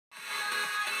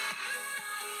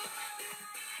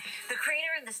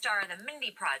creator and the star of the Mindy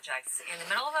Project's in the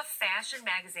middle of a fashion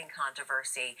magazine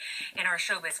controversy. In our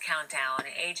Showbiz Countdown,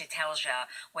 AJ tells you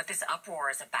what this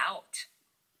uproar is about.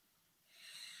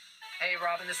 Hey,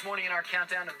 Robin, this morning in our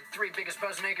countdown of the three biggest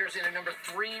buzzmakers in at number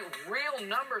 3, real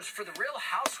numbers for the Real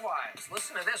Housewives.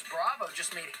 Listen to this. Bravo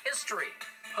just made history,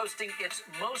 hosting its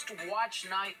most watched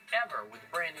night ever with the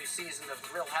brand new season of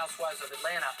The Real Housewives of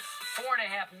Atlanta.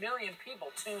 4.5 million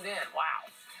people tuned in. Wow.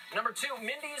 Number 2,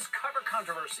 Mindy's cover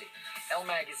controversy. Elle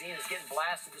magazine is getting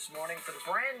blasted this morning for the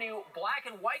brand new black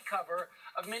and white cover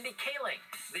of Mindy Kaling.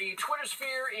 The Twitter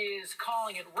sphere is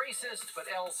calling it racist, but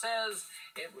Elle says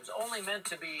it was only meant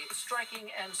to be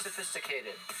striking and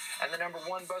sophisticated. And the number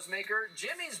 1 buzzmaker,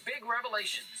 Jimmy's big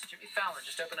revelations. Jimmy Fallon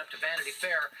just opened up to Vanity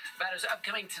Fair about his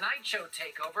upcoming Tonight Show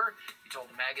takeover. He told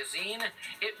the magazine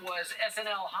it was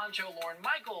SNL honcho Lorne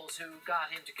Michaels who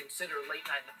got him to consider late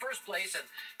night in the first place, and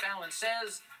Fallon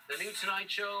says the new Tonight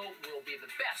Show will be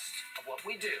the best of what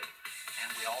we do. And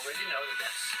we already know that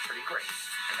that's pretty great.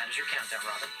 And that is your countdown,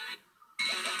 Robin.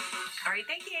 All right,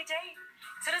 thank you, AJ.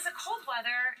 So does the cold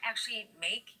weather actually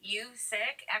make you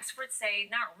sick? Experts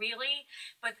say not really,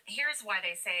 but here's why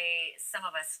they say some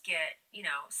of us get,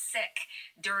 sick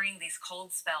during these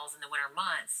cold spells in the winter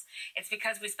months. It's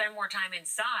because we spend more time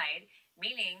inside,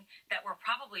 meaning that we're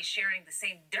probably sharing the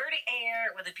same dirty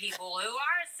air with the people who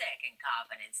are sick and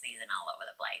coughing and sneezing all over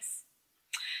the place.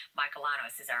 Michael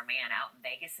Lanos is our man out in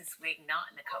Vegas this week, not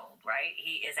in the cold, right?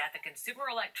 He is at the Consumer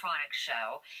Electronics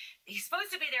Show. He's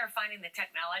supposed to be there finding the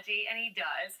technology, and he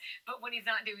does. But when he's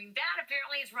not doing that,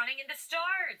 apparently he's running into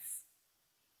stars.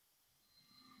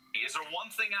 Is there one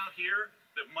thing out here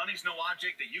that money's no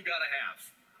object that you gotta have?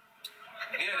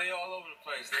 Yeah, they all over the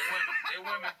place. They're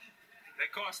women.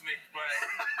 They cost me, but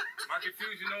my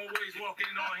confusion always walking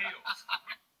on heels.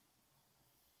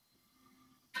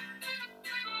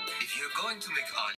 If you're going to make art,